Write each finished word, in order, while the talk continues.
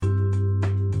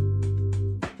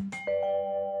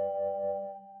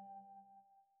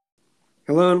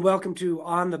Hello and welcome to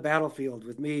On the Battlefield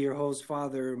with me, your host,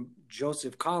 Father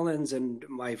Joseph Collins, and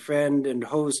my friend and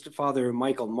host, Father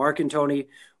Michael Marcantoni.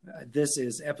 This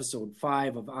is episode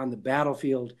 5 of On the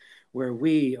Battlefield, where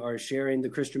we are sharing the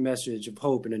Christian message of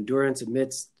hope and endurance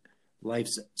amidst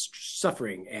life's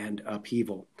suffering and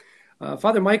upheaval.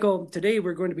 Father Michael, today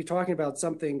we're going to be talking about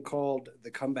something called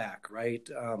the comeback, right?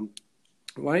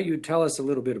 Why don't you tell us a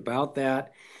little bit about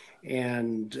that,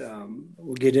 and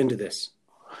we'll get into this.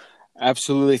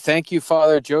 Absolutely. Thank you,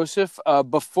 Father Joseph.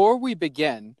 Before we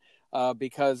begin,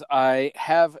 because I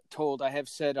have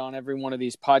said on every one of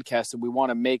these podcasts that we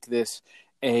want to make this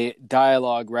a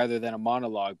dialogue rather than a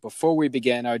monologue. Before we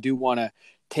begin, I do want to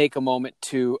take a moment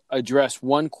to address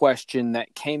one question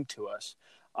that came to us.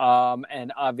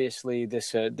 And obviously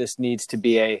this needs to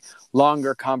be a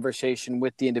longer conversation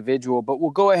with the individual, but we'll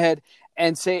go ahead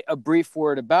and say a brief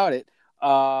word about it.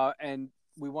 And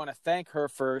we want to thank her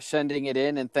for sending it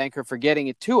in and thank her for getting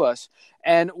it to us.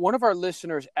 And one of our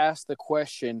listeners asked the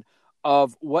question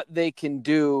of what they can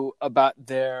do about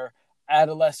their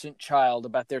adolescent child,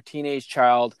 about their teenage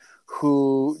child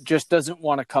who just doesn't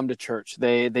want to come to church.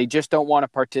 They just don't want to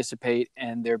participate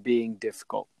and they're being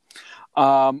difficult.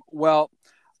 I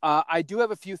do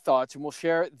have a few thoughts, and we'll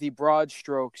share the broad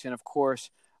strokes and, of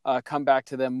course, come back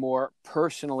to them more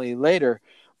personally later.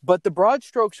 But the broad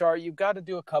strokes are you've got to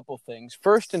do a couple things.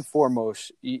 First and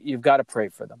foremost, you've got to pray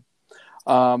for them.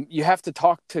 You have to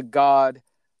talk to God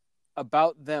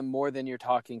about them more than you're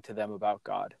talking to them about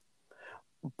God.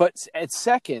 But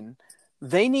second,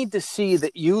 they need to see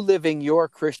that you living your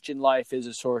Christian life is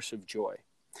a source of joy.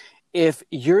 If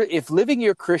living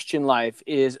your Christian life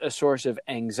is a source of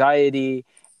anxiety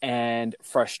and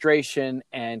frustration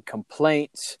and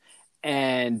complaints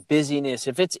and busyness,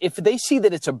 if they see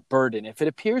that it's a burden, if it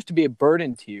appears to be a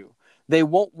burden to you, they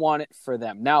won't want it for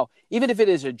them. Now, even if it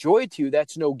is a joy to you,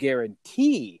 that's no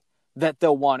guarantee that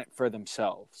they'll want it for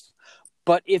themselves.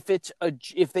 But if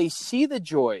they see the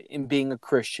joy in being a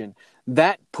Christian,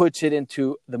 that puts it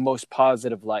into the most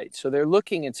positive light. So they're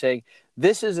looking and saying,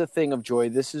 this is a thing of joy,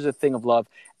 this is a thing of love,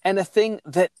 and a thing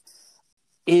that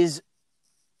is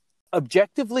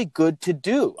objectively good to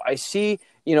do. I see,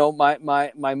 my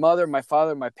mother, my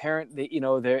father, my parent,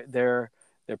 they're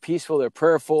peaceful, they're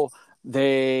prayerful.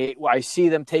 I see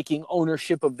them taking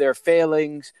ownership of their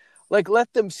failings. Like,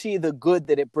 let them see the good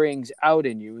that it brings out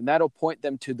in you, and that'll point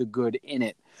them to the good in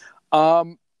it.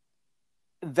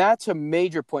 That's a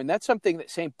major point. That's something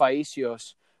that St.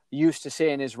 Paisios used to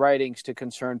say in his writings to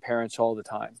concerned parents all the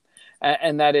time.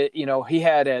 And that,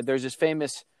 there's this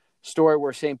famous story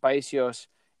where St. Paisios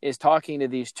is talking to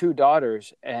these two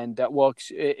daughters, and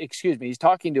he's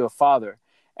talking to a father,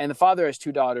 and the father has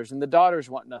two daughters, and the daughters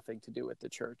want nothing to do with the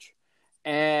church.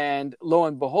 And lo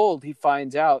and behold, he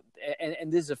finds out,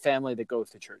 and this is a family that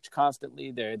goes to church constantly.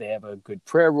 They have a good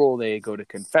prayer rule. They go to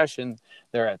confession.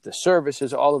 They're at the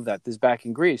services, all of that. This is back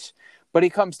in Greece. But he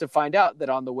comes to find out that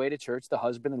on the way to church, the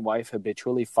husband and wife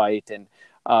habitually fight, and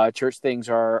church things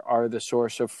are the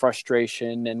source of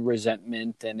frustration and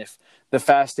resentment. And if the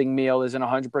fasting meal isn't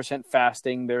 100%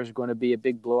 fasting, there's going to be a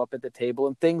big blow up at the table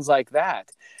and things like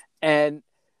that. And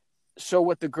so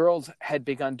what the girls had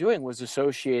begun doing was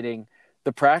associating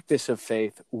the practice of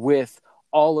faith with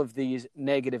all of these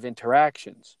negative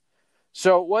interactions.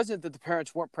 So it wasn't that the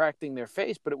parents weren't practicing their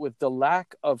faith, but it was the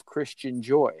lack of Christian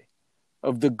joy,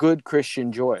 of the good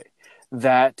Christian joy,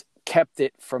 that kept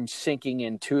it from sinking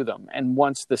into them. And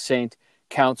once the saint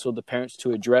counseled the parents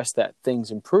to address that, things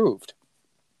improved.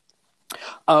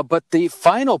 But the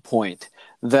final point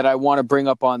that I want to bring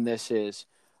up on this is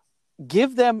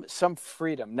give them some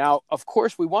freedom. Now, of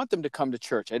course, we want them to come to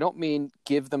church. I don't mean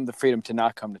give them the freedom to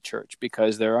not come to church,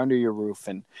 because they're under your roof.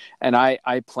 And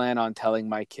I plan on telling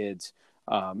my kids,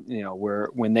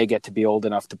 when they get to be old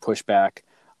enough to push back,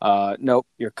 nope,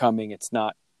 you're coming. It's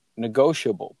not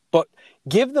negotiable. But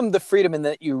give them the freedom in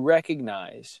that you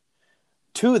recognize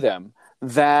to them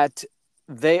that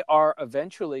they are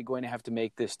eventually going to have to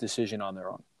make this decision on their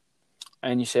own.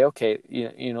 And you say, okay,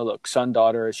 look, son,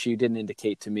 daughter, she didn't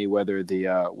indicate to me whether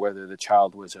the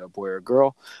child was a boy or a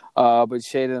girl. But you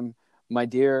say to them, my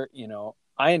dear,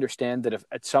 I understand that if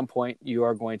at some point you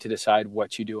are going to decide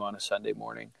what you do on a Sunday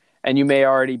morning, and you may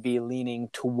already be leaning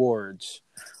towards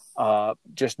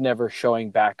just never showing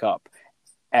back up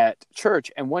at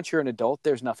church. And once you're an adult,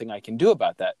 there's nothing I can do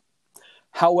about that.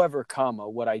 However,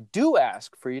 what I do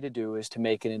ask for you to do is to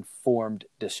make an informed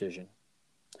decision.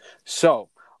 So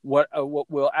what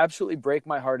will absolutely break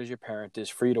my heart as your parent is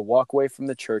for you to walk away from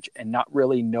the church and not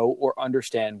really know or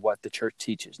understand what the church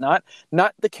teaches. Not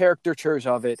the caricatures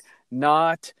of it,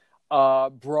 not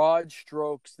broad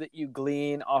strokes that you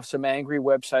glean off some angry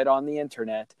website on the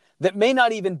internet that may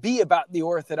not even be about the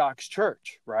Orthodox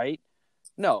Church, right?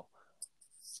 No.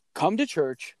 Come to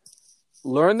church,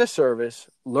 learn the service,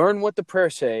 learn what the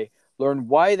prayers say, learn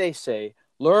why they say,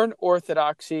 learn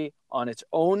Orthodoxy on its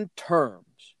own terms.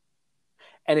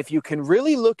 And if you can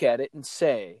really look at it and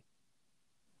say,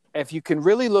 if you can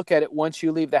really look at it once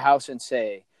you leave the house and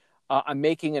say, I'm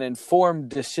making an informed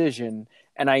decision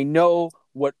and I know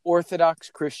what Orthodox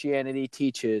Christianity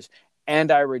teaches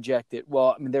and I reject it,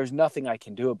 well, I mean, there's nothing I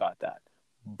can do about that.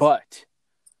 But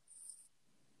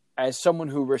as someone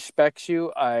who respects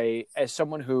you, as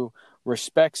someone who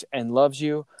respects and loves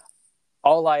you,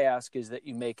 all I ask is that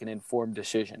you make an informed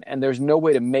decision. And there's no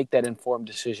way to make that informed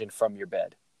decision from your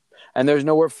bed. And there's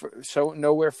nowhere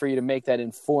for you to make that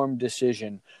informed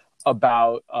decision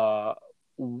about,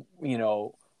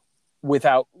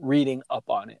 without reading up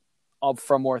on it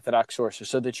from Orthodox sources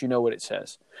so that you know what it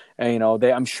says. And,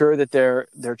 I'm sure that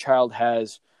their child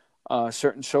has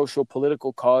certain social,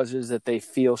 political causes that they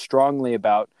feel strongly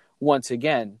about. Once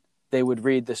again, they would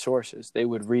read the sources. They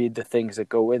would read the things that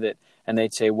go with it. And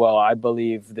they'd say, well, I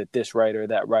believe that this writer,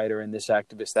 that writer, and this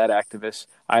activist, that activist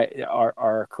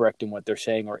are correct in what they're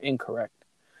saying or incorrect.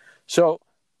 So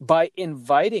by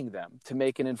inviting them to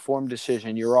make an informed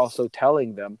decision, you're also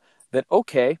telling them that,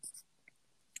 okay,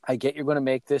 I get you're going to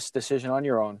make this decision on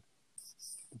your own,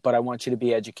 but I want you to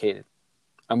be educated.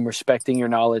 I'm respecting your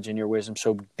knowledge and your wisdom,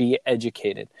 so be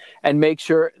educated. And make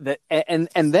sure that, and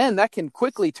then that can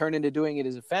quickly turn into doing it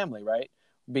as a family, right?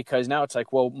 Because now it's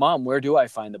like, well, Mom, where do I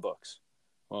find the books?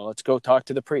 Well, let's go talk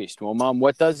to the priest. Well, Mom,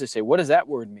 what does this say? What does that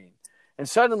word mean? And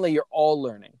suddenly you're all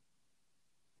learning.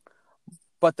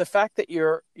 But the fact that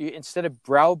you instead of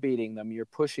browbeating them, you're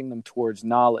pushing them towards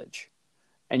knowledge,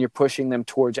 and you're pushing them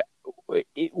towards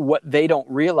what they don't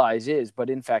realize is, but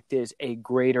in fact is, a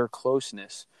greater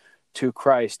closeness to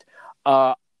Christ.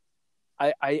 I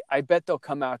bet they'll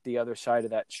come out the other side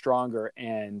of that stronger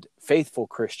and faithful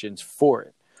Christians for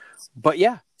it. But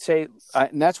yeah,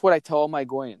 and that's what I tell all my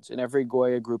Goyans in every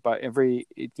Goya group.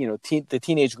 The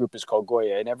teenage group is called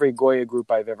Goya. In every Goya group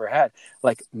I've ever had,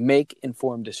 like, make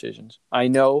informed decisions. I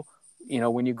know,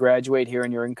 when you graduate here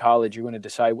and you're in college, you're going to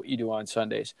decide what you do on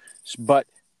Sundays. But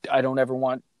I don't ever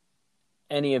want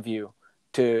any of you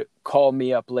to call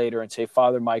me up later and say,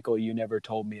 Father Michael, you never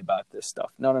told me about this stuff.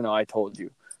 No, I told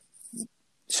you.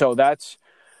 So that's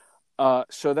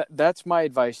my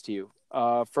advice to you.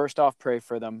 First off, pray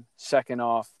for them. Second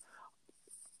off,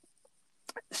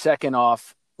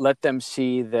 let them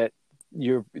see that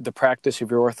the practice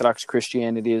of your Orthodox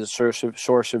Christianity is a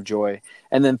source of joy.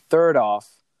 And then third off,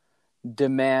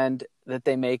 demand that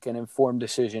they make an informed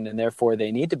decision, and therefore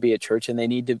they need to be at church and they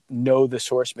need to know the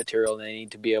source material, and they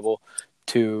need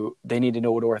to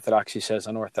know what Orthodoxy says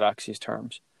on Orthodoxy's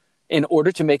terms in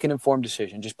order to make an informed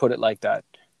decision. Just put it like that.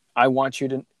 I want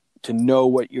you to know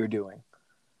what you're doing.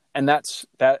 And that's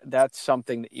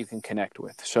something that you can connect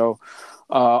with. So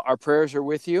our prayers are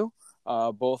with you,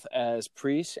 both as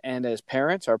priests and as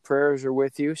parents. Our prayers are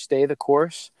with you. Stay the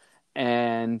course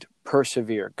and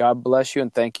persevere. God bless you,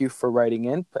 and thank you for writing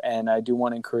in. And I do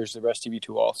want to encourage the rest of you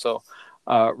to also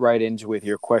write in with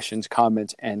your questions,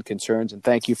 comments, and concerns. And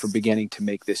thank you for beginning to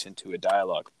make this into a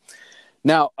dialogue.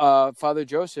 Now, Father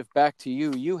Joseph, back to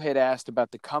you. You had asked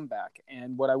about the comeback.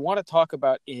 And what I want to talk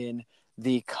about in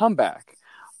the comeback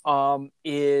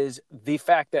is the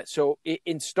fact that, so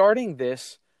in starting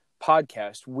this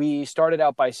podcast, we started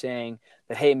out by saying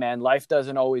that, hey, man, life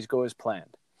doesn't always go as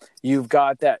planned. You've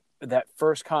got that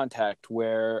first contact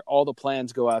where all the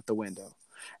plans go out the window.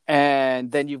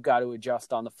 And then you've got to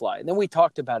adjust on the fly. And then we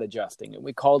talked about adjusting, and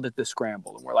we called it the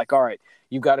scramble. And we're like, all right,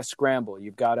 you've got to scramble.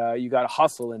 You've got to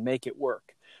hustle and make it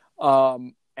work.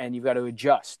 And you've got to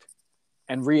adjust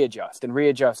and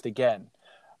readjust again.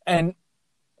 And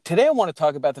today I want to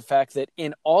talk about the fact that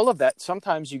in all of that,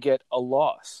 sometimes you get a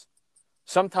loss.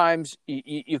 Sometimes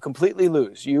you completely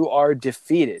lose. You are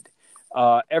defeated.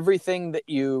 Everything that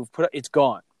you've put, it's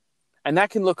gone. And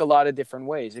that can look a lot of different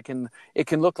ways. It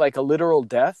can look like a literal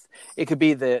death. It could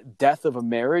be the death of a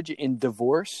marriage in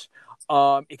divorce.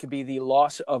 It could be the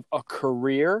loss of a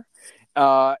career.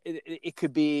 It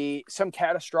could be some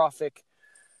catastrophic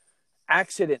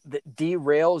accident that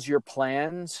derails your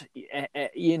plans.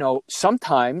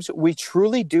 Sometimes we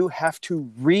truly do have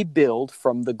to rebuild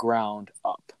from the ground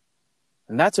up.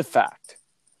 And that's a fact.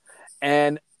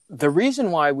 And the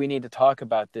reason why we need to talk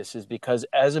about this is because,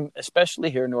 especially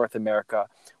here in North America,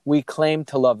 we claim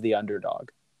to love the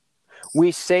underdog.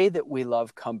 We say that we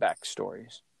love comeback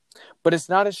stories, but it's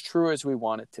not as true as we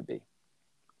want it to be.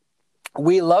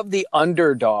 We love the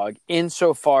underdog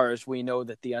insofar as we know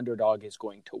that the underdog is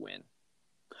going to win.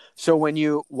 So when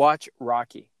you watch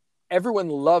Rocky, everyone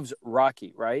loves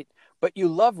Rocky, right? But you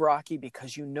love Rocky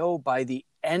because you know by the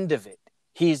end of it,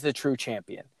 he's the true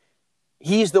champion.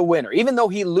 He's the winner. Even though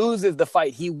he loses the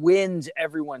fight, he wins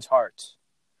everyone's hearts.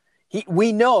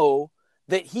 We know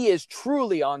that he is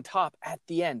truly on top at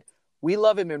the end. We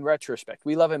love him in retrospect.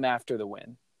 We love him after the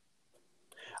win.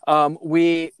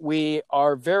 We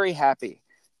are very happy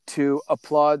to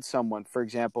applaud someone, for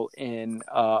example, in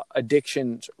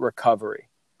addictions recovery.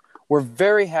 We're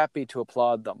very happy to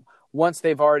applaud them once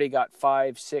they've already got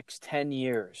 5, 6, 10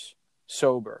 years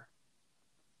sober.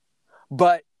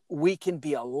 But we can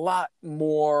be a lot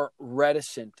more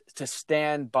reticent to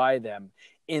stand by them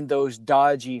in those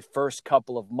dodgy first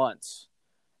couple of months.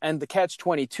 And the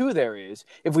catch-22 there is,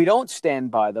 if we don't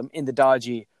stand by them in the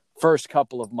dodgy first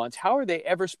couple of months, how are they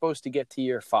ever supposed to get to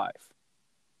year 5?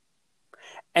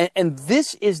 And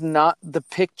this is not the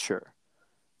picture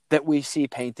that we see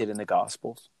painted in the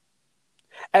Gospels.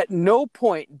 At no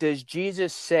point does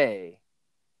Jesus say,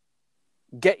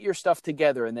 get your stuff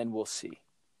together and then we'll see.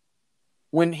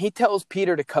 When he tells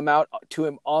Peter to come out to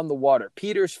him on the water,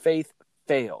 Peter's faith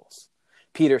fails.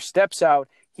 Peter steps out,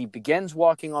 he begins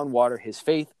walking on water, his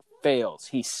faith fails.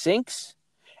 He sinks,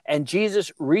 and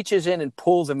Jesus reaches in and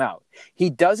pulls him out. He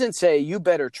doesn't say, you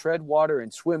better tread water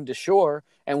and swim to shore,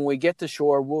 and when we get to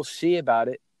shore, we'll see about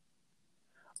it.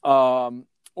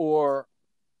 Or,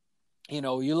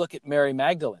 you look at Mary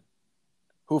Magdalene,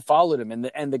 who followed him,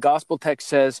 and the gospel text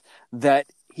says that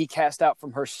he cast out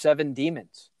from her 7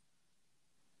 demons.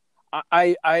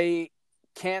 I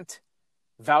can't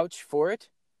vouch for it,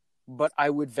 but I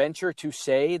would venture to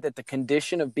say that the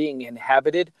condition of being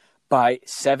inhabited by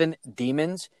 7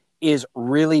 demons is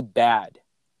really bad.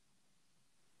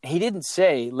 He didn't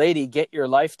say, lady, get your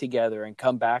life together and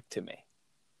come back to me.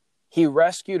 He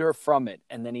rescued her from it,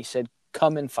 and then he said,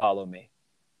 come and follow me.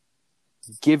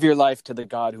 Give your life to the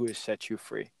God who has set you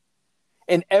free.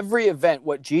 In every event,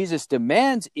 what Jesus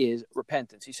demands is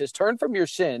repentance. He says, turn from your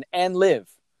sin and live.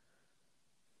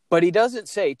 But he doesn't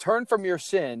say, turn from your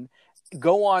sin,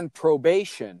 go on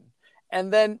probation,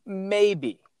 and then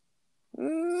maybe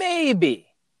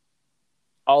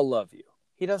I'll love you.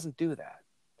 He doesn't do that.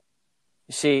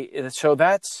 You see, so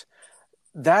that's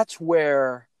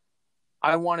where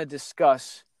I want to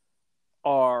discuss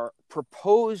our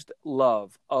proposed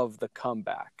love of the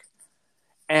comeback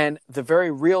and the very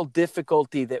real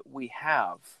difficulty that we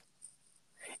have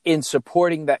in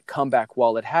supporting that comeback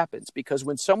while it happens. Because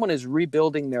when someone is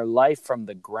rebuilding their life from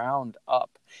the ground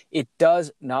up, it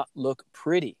does not look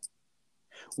pretty.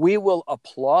 We will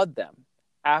applaud them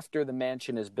after the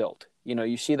mansion is built.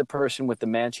 You see the person with the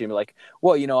mansion, you're like,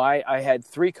 well, I had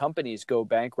 3 companies go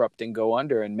bankrupt and go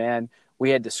under, and man,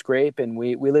 we had to scrape, and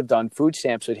we lived on food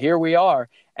stamps, but here we are,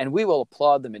 and we will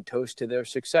applaud them and toast to their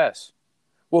success.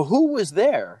 Well, who was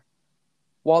there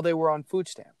while they were on food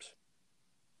stamps?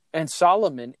 And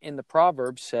Solomon in the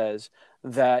Proverbs says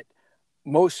that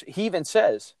he even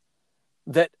says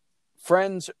that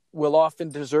friends will often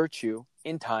desert you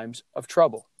in times of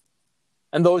trouble.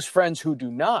 And those friends who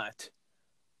do not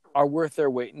are worth their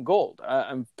weight in gold.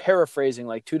 I'm paraphrasing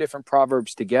like 2 different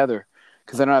Proverbs together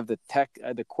because I don't have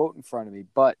the quote in front of me,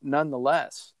 but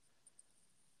nonetheless,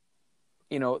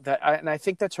 I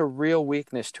think that's a real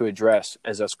weakness to address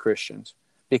as us Christians,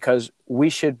 because we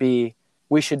should do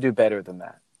better than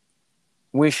that.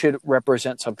 We should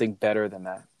represent something better than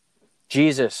that.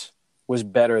 Jesus was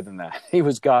better than that. He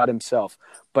was God himself,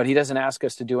 but he doesn't ask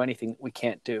us to do anything we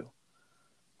can't do.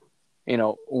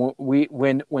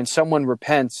 When someone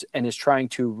repents and is trying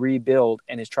to rebuild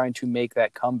and is trying to make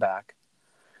that comeback,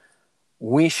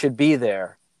 we should be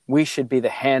there. We should be the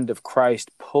hand of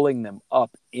Christ pulling them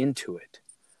up into it,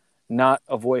 not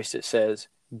a voice that says,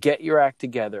 get your act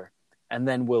together and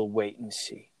then we'll wait and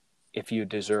see if you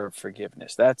deserve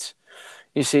forgiveness. I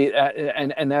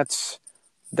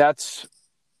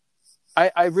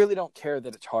really don't care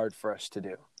that it's hard for us to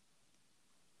do.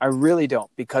 I really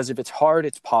don't, because if it's hard,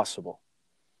 it's possible.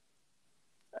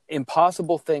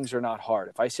 Impossible things are not hard.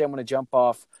 If I say I'm going to jump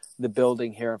off the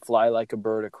building here and fly like a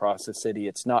bird across the city,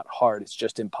 it's not hard. It's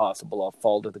just impossible. I'll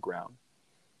fall to the ground.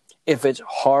 If it's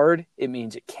hard, it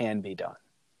means it can be done.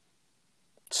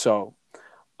 So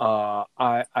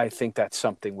I think that's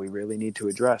something we really need to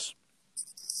address.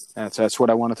 That's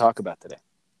what I want to talk about today.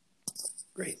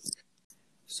 Great.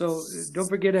 So don't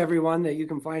forget, everyone, that you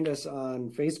can find us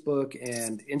on Facebook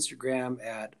and Instagram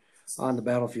at On the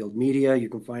Battlefield Media. You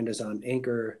can find us on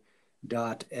anchor.fm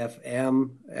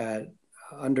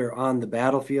under On the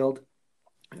Battlefield.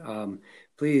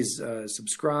 Please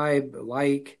subscribe,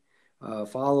 like,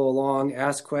 Follow along,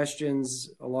 ask questions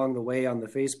along the way on the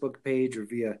Facebook page or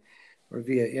via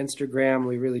Instagram.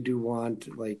 We really do want,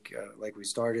 like we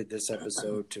started this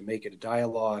episode, to make it a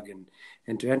dialogue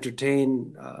and to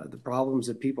entertain the problems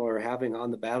that people are having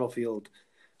on the battlefield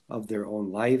of their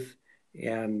own life,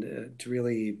 and to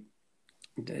really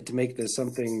to make this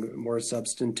something more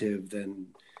substantive than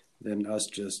us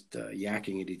just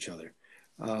yakking at each other.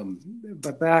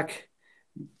 But back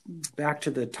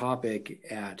to the topic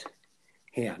at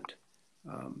hand.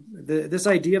 This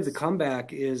idea of the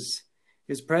comeback is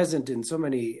present in so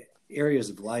many areas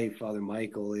of life, Father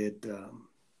Michael.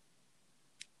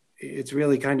 It's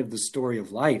really kind of the story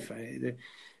of life.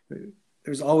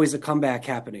 There's always a comeback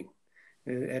happening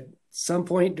at some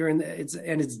point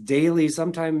it's daily,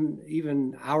 sometimes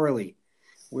even hourly,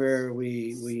 where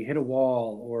we hit a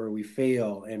wall or we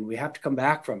fail and we have to come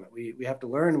back from it. We have to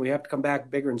learn. We have to come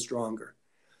back bigger and stronger.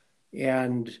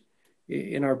 And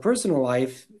in our personal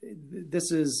life,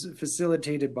 this is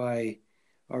facilitated by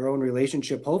our own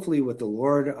relationship, hopefully with the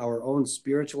Lord, our own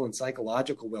spiritual and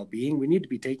psychological well-being. We need to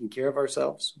be taking care of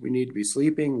ourselves. We need to be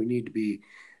sleeping. We need to be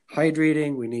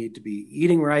hydrating. We need to be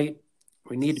eating right.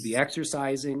 We need to be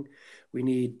exercising. We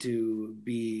need to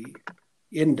be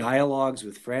in dialogues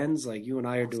with friends like you and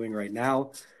I are doing right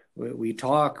now. We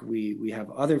talk. We have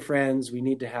other friends. We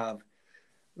need to have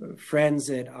friends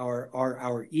that are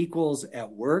our equals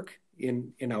at work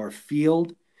in our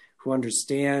field, who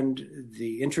understand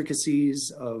the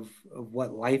intricacies of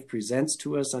what life presents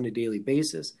to us on a daily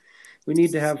basis. We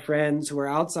need to have friends who are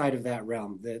outside of that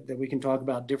realm, that we can talk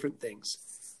about different things.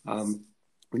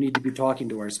 We need to be talking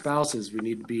to our spouses. We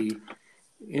need to be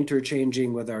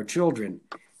interchanging with our children,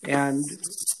 and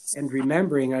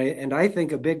remembering. I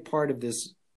think a big part of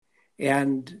this,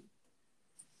 and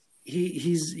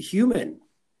he's human,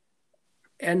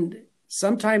 and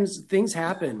sometimes things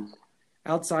happen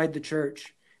outside the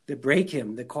church that break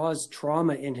him, that cause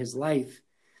trauma in his life.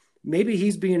 Maybe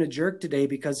he's being a jerk today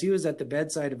because he was at the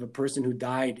bedside of a person who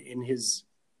died in his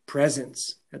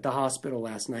presence at the hospital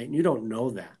last night, and you don't know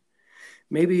that.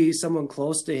 Maybe someone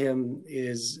close to him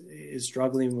is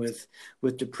struggling with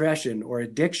depression or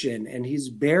addiction, and he's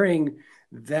bearing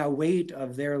that weight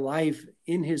of their life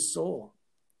in his soul.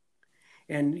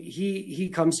 And he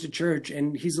comes to church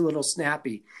and he's a little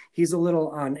snappy. He's a little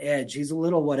on edge. He's a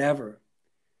little whatever.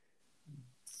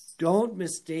 Don't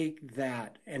mistake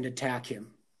that and attack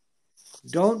him.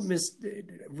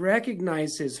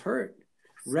 Recognize his hurt.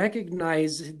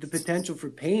 Recognize the potential for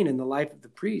pain in the life of the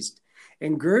priest,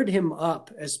 and gird him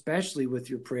up, especially with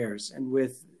your prayers and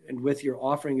with your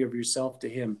offering of yourself to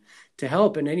him to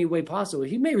help in any way possible.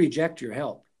 He may reject your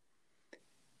help,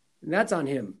 and that's on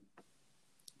him.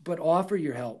 But offer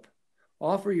your help,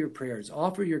 offer your prayers,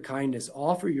 offer your kindness,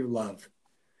 offer your love.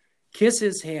 Kiss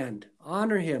his hand,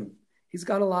 honor him. He's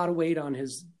got a lot of weight on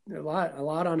a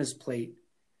lot on his plate.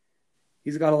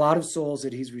 He's got a lot of souls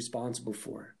that he's responsible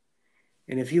for.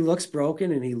 And if he looks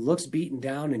broken and he looks beaten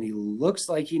down and he looks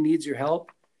like he needs your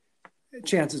help,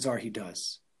 chances are he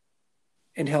does.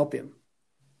 And help him.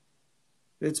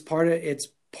 It's part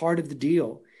of the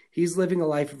deal. He's living a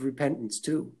life of repentance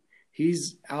too.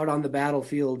 He's out on the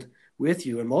battlefield with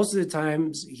you, and most of the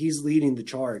times he's leading the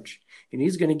charge, and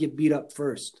he's going to get beat up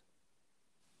first.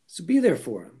 So be there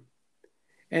for him.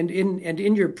 And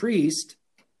in your priest,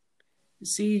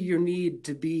 see your need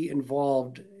to be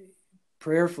involved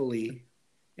prayerfully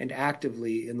and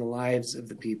actively in the lives of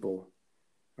the people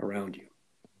around you.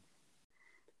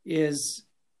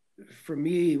 For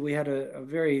me, we had a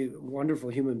very wonderful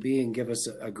human being give us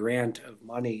a grant of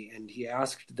money, and he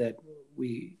asked that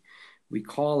we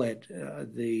call it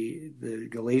the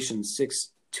Galatians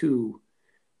 6:2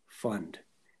 fund.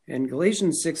 And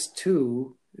Galatians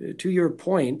 6:2, to your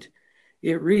point,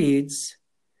 it reads,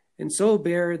 "And so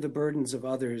bear the burdens of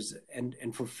others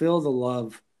and fulfill the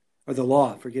law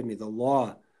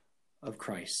of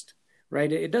Christ."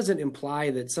 Right? It doesn't imply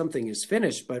that something is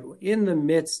finished, but in the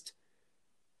midst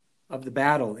of the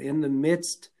battle, in the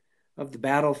midst of the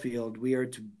battlefield, we are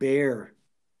to bear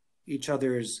each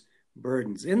other's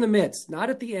burdens. In the midst, not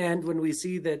at the end when we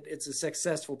see that it's a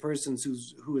successful person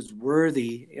who is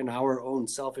worthy in our own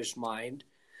selfish mind,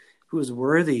 who is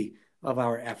worthy of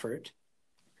our effort,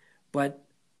 but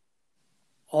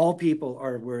all people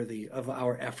are worthy of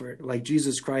our effort, like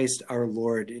Jesus Christ, our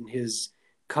Lord, in his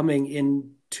coming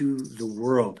into the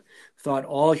world, thought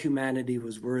all humanity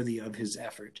was worthy of his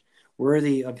effort,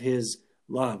 worthy of his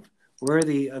love,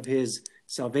 worthy of his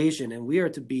salvation, and we are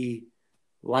to be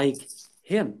like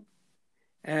him.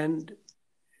 And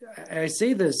I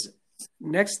say this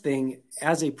next thing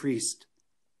as a priest,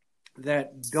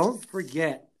 that don't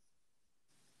forget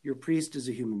your priest is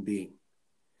a human being.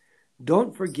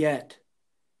 Don't forget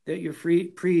that your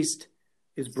priest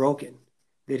is broken,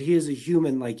 that he is a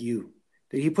human like you,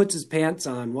 that he puts his pants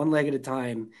on one leg at a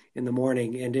time in the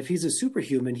morning. And if he's a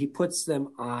superhuman, he puts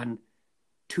them on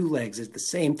two legs at the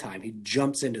same time. He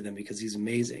jumps into them because he's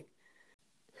amazing.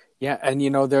 Yeah, and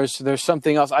there's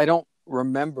something else. I don't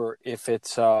remember if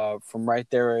it's from right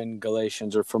there in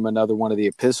Galatians or from another one of the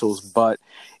epistles, but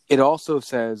it also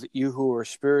says, you who are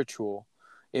spiritual,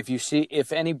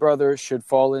 if any brother should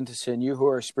fall into sin, you who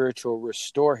are spiritual,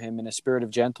 restore him in a spirit of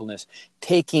gentleness,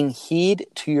 taking heed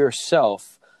to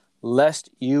yourself, lest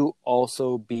you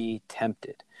also be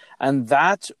tempted. And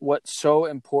that's what's so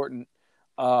important.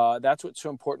 That's what's so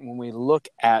important when we look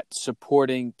at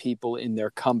supporting people in their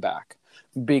comeback,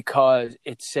 because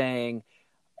it's saying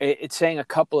a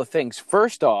couple of things.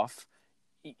 First off,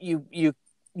 you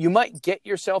might get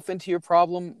yourself into your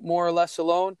problem more or less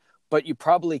alone, but you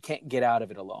probably can't get out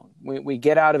of it alone. We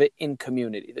get out of it in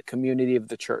community, the community of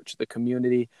the church, the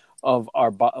community of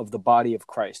the body of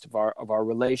Christ, of our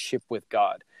relationship with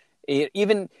God.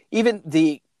 Even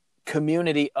the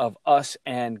community of us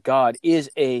and God is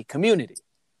a community.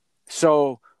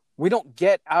 So we don't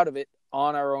get out of it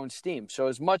on our own steam. So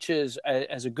as much as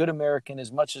a good American,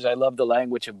 as much as I love the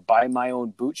language of by my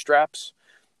own bootstraps,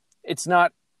 it's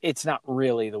not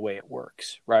really the way it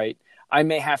works, right? I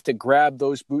may have to grab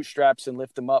those bootstraps and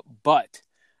lift them up, but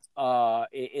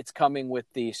it's coming with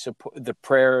the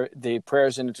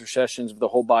prayers and intercessions of the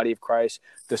whole body of Christ,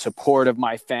 the support of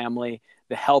my family,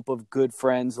 the help of good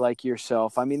friends like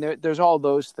yourself. I mean, there's all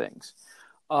those things.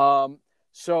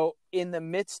 So in the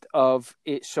midst of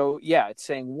it, it's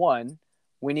saying, one,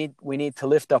 we need to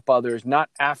lift up others, not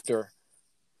after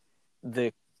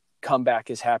the comeback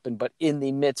has happened, but in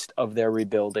the midst of their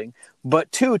rebuilding.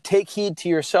 But two, take heed to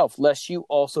yourself, lest you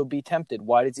also be tempted.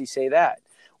 Why does he say that?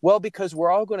 Well, because we're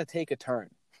all going to take a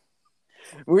turn.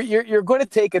 You're going to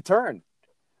take a turn.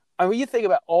 I mean, you think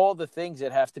about all the things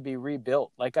that have to be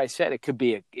rebuilt. Like I said, it could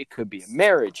be a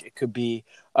marriage, it could be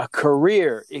a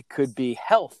career, it could be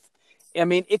health. I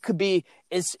mean, it could be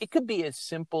as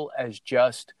simple as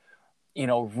just,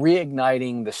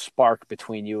 reigniting the spark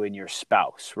between you and your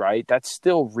spouse, right? That's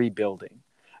still rebuilding.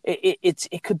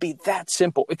 It could be that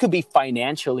simple. It could be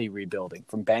financially rebuilding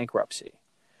from bankruptcy.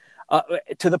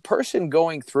 To the person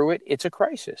going through it, it's a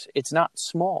crisis. It's not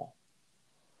small.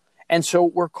 And so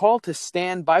we're called to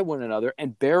stand by one another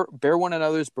and bear one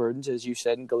another's burdens, as you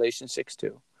said in Galatians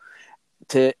 6:2,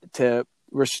 to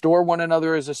restore one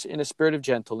another in a spirit of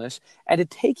gentleness, and to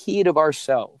take heed of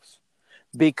ourselves.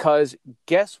 Because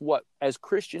guess what? As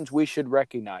Christians, we should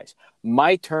recognize,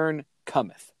 my turn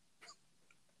cometh.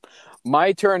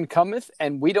 My turn cometh,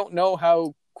 and we don't know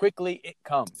how quickly it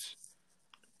comes.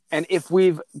 And if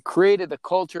we've created a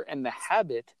culture and the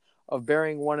habit of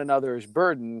bearing one another's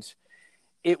burdens,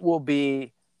 it will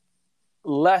be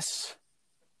less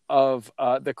of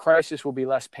the crisis will be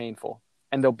less painful,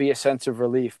 and there'll be a sense of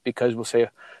relief, because we'll say,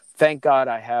 thank God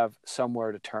I have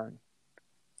somewhere to turn.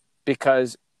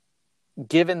 Because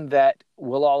given that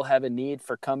we'll all have a need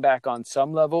for comeback on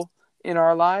some level in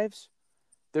our lives,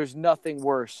 there's nothing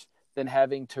worse than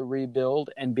having to rebuild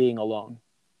and being alone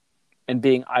and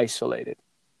being isolated.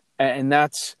 And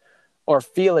that's, or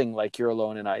feeling like you're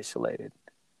alone and isolated.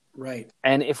 Right.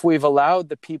 And if we've allowed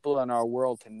the people in our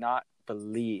world to not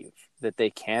believe that they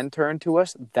can turn to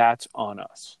us, that's on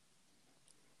us.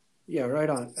 Yeah, right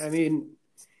on. I mean,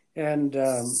 and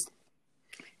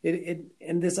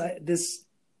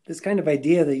this kind of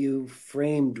idea that you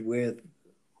framed with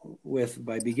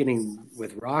by beginning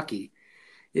with Rocky,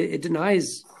 it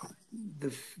denies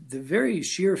the very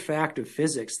sheer fact of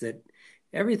physics that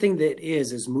everything that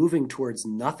is moving towards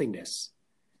nothingness.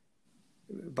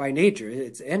 By nature,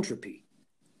 it's entropy.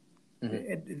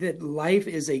 Mm-hmm. That life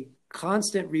is a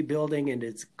constant rebuilding, and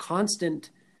it's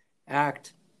constant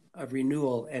act of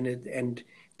renewal, and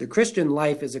the Christian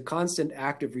life is a constant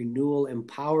act of renewal,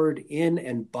 empowered in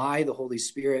and by the Holy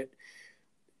Spirit,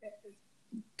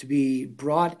 to be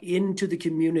brought into the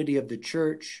community of the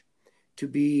church, to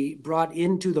be brought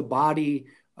into the body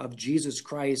of Jesus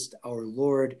Christ, our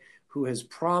Lord, who has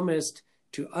promised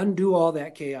to undo all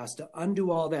that chaos, to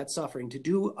undo all that suffering,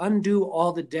 to undo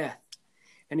all the death.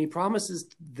 And he promises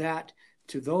that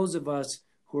to those of us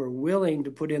who are willing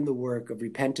to put in the work of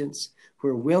repentance, who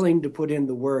are willing to put in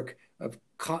the work of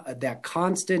that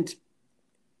constant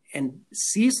and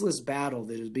ceaseless battle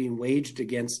that is being waged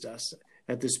against us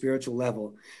at the spiritual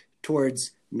level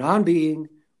towards non-being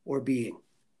or being.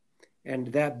 And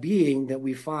that being that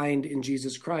we find in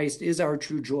Jesus Christ is our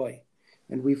true joy.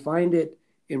 And we find it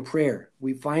in prayer.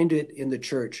 We find it in the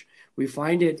church. We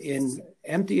find it in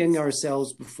emptying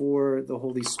ourselves before the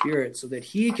Holy Spirit so that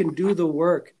he can do the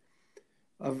work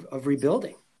of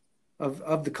rebuilding,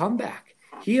 of the comeback.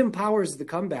 He empowers the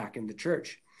comeback in the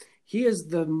church. He is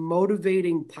the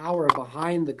motivating power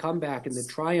behind the comeback and the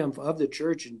triumph of the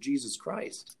church in Jesus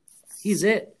Christ. He's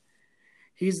it.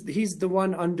 He's the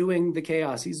one undoing the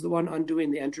chaos. He's the one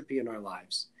undoing the entropy in our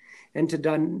lives. And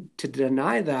to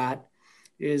deny that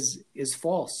is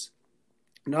false.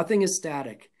 Nothing is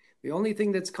static. The only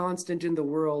thing that's constant in the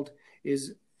world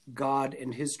is God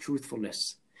and his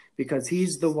truthfulness, because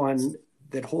he's the one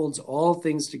that holds all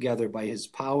things together by his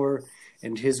power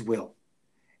and his will.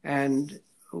 And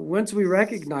once we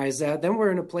recognize that, then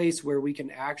we're in a place where we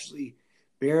can actually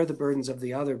bear the burdens of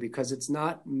the other, because it's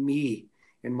not me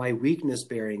in my weakness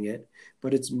bearing it,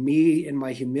 but it's me in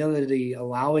my humility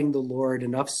allowing the Lord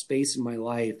enough space in my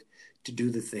life to do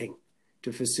the thing,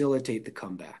 to facilitate the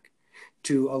comeback,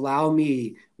 to allow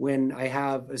me, when I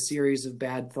have a series of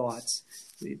bad thoughts,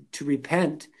 to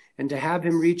repent and to have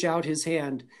him reach out his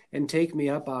hand and take me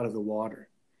up out of the water.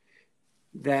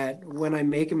 That when I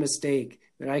make a mistake,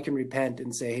 that I can repent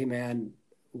and say, hey man,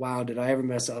 wow, did I ever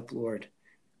mess up, Lord?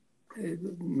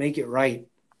 Make it right,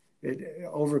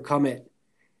 overcome it.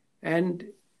 And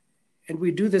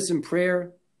we do this in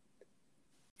prayer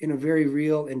in a very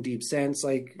real and deep sense,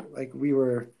 like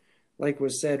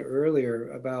was said earlier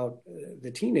about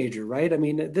the teenager, right? I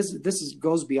mean, this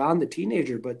goes beyond the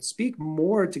teenager, but speak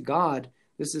more to God.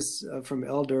 This is from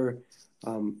Elder,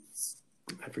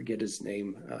 I forget his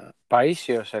name.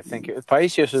 Paisios, I think.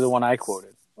 Paisios is the one I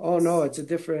quoted. Oh no, it's a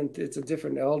different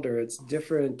elder. It's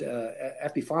different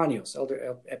Epiphanios,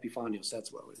 Elder Epiphanios.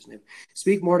 That's what was his name.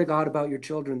 Speak more to God about your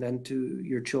children than to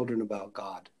your children about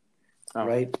God. Oh.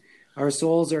 Right? Our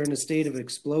souls are in a state of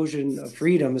explosion of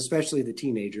freedom, especially the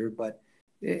teenager, but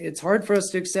it's hard for us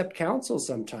to accept counsel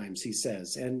sometimes, he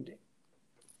says. And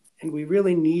we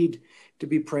really need to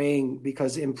be praying,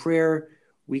 because in prayer,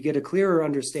 we get a clearer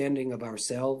understanding of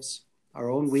ourselves, our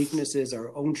own weaknesses,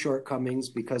 our own shortcomings,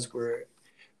 because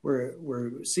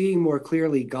we're seeing more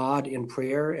clearly God in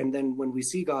prayer. And then when we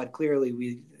see God clearly,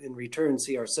 we in return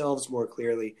see ourselves more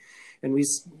clearly. And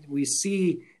we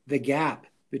see the gap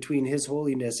between his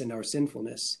holiness and our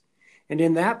sinfulness. And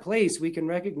in that place, we can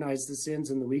recognize the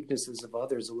sins and the weaknesses of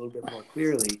others a little bit more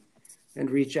clearly and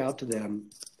reach out to them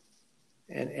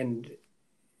and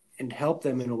help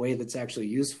them in a way that's actually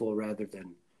useful rather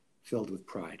than filled with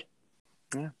pride.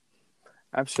 Yeah,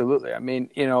 absolutely. I mean,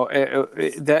 we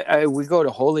go to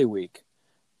Holy Week,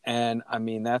 and I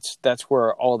mean, that's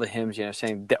where all the hymns,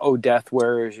 saying, "Oh, death,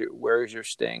 where is your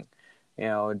sting?"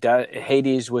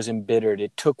 Hades was embittered.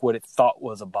 It took what it thought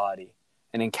was a body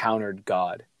and encountered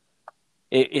God.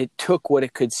 It took what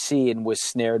it could see and was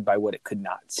snared by what it could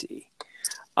not see.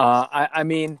 I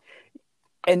mean,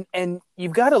 and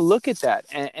you've got to look at that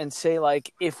and say,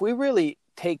 like, if we really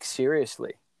take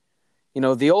seriously,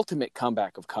 the ultimate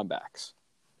comeback of comebacks,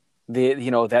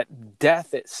 that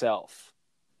death itself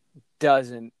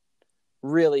doesn't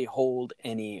really hold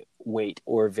any weight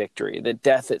or victory. That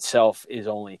death itself is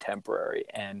only temporary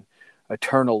and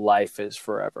eternal life is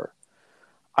forever.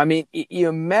 I mean, you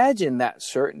imagine that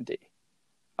certainty,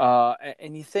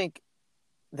 and you think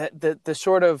that the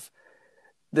sort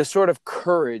of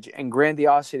courage and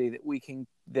grandiosity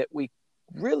that we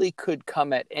really could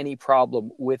come at any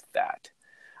problem with that.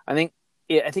 I think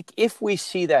if we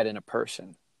see that in a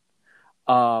person,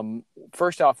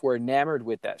 first off, we're enamored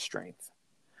with that strength.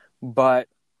 But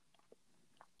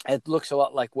it looks a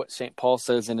lot like what St. Paul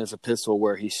says in his epistle,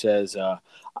 where he says,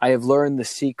 I have learned the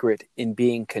secret in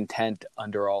being content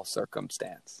under all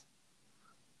circumstance.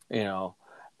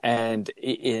 And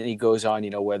he goes on,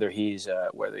 whether he's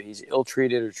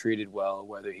ill-treated or treated well,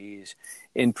 whether he's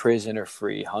in prison or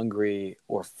free, hungry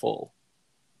or full,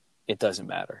 it doesn't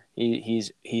matter.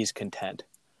 He's content.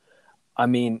 I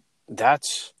mean,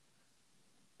 that's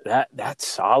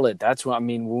solid. That's what I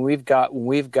mean. When we've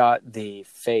got the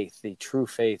faith, the true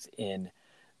faith in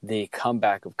the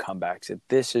comeback of comebacks, that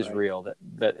this is real,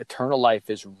 that eternal life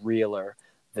is realer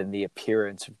than the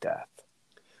appearance of death.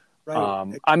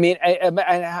 Right. I mean, and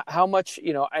how much,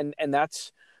 and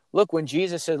that's, look, when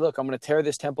Jesus says, look, I'm going to tear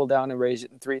this temple down and raise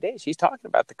it in 3 days, he's talking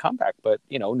about the comeback, but,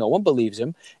 no one believes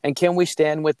him. And can we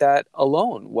stand with that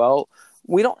alone? Well,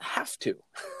 we don't have to,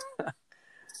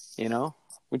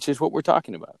 which is what we're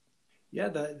talking about. Yeah,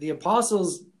 the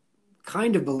apostles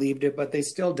kind of believed it, but they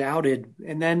still doubted.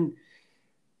 And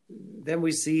then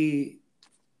we see,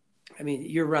 I mean,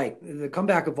 you're right. The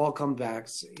comeback of all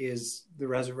comebacks is the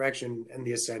resurrection and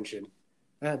the ascension.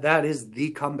 That is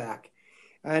the comeback.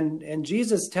 And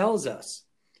Jesus tells us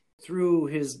through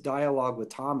his dialogue with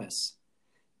Thomas,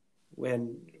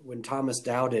 when Thomas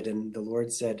doubted and the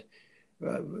Lord said,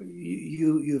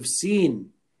 you've seen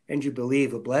and you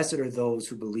believe, but blessed are those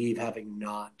who believe having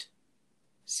not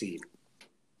seen.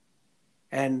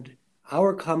 And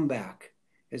our comeback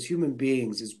as human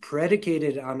beings is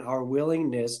predicated on our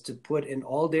willingness to put an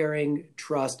all-daring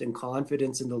trust and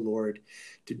confidence in the Lord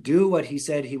to do what he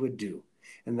said he would do.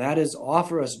 And that is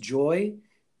offer us joy,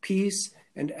 peace,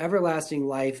 and everlasting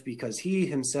life, because he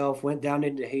himself went down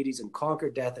into Hades and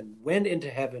conquered death and went into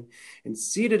heaven and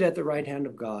seated at the right hand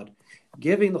of God,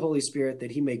 giving the Holy Spirit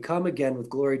that he may come again with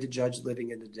glory to judge the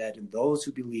living and the dead, and those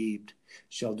who believed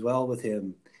shall dwell with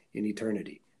him in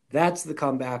eternity. That's the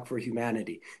comeback for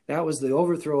humanity. That was the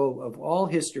overthrow of all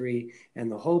history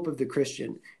and the hope of the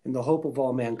Christian and the hope of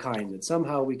all mankind, that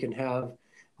somehow we can have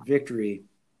victory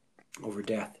over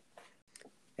death.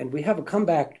 And we have a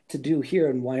comeback to do here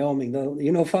in Wyoming.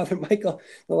 You know, Father Michael,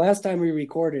 the last time we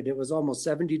recorded, it was almost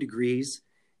 70 degrees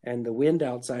and the wind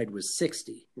outside was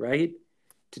 60, right?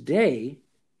 Today,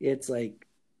 it's like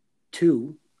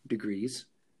 2 degrees,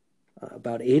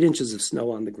 about 8 inches of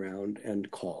snow on the ground,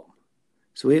 and calm.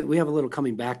 So we have a little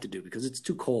coming back to do because it's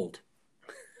too cold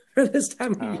for this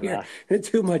time of year. It's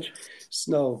too much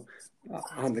snow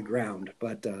on the ground.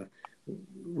 But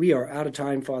we are out of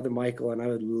time, Father Michael, and I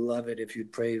would love it if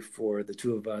you'd pray for the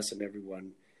two of us and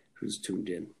everyone who's tuned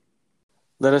in.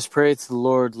 Let us pray to the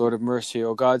Lord. Lord of mercy,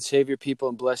 O God, save your people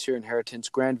and bless your inheritance.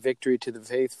 Grant victory to the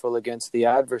faithful against the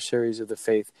adversaries of the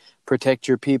faith. Protect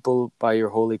your people by your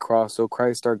holy cross. O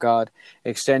Christ our God,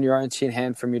 extend your unseen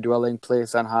hand from your dwelling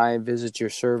place on high, and visit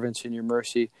your servants in your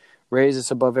mercy. Raise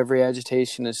us above every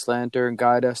agitation and slander, and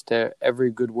guide us to every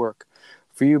good work.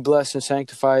 For you bless and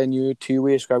sanctify, and to you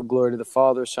we ascribe glory to the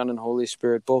Father, Son, and Holy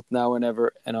Spirit, both now and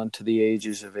ever, and unto the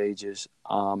ages of ages.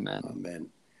 Amen. Amen.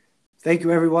 Thank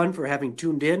you, everyone, for having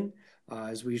tuned in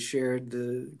as we shared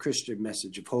the Christian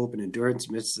message of hope and endurance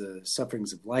amidst the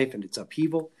sufferings of life and its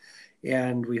upheaval.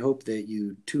 And we hope that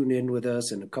you tune in with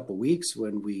us in a couple weeks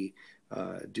when we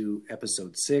do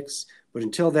episode 6. But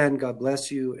until then, God bless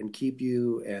you and keep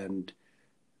you, and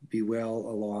be well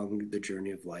along the journey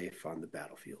of life on the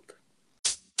battlefield.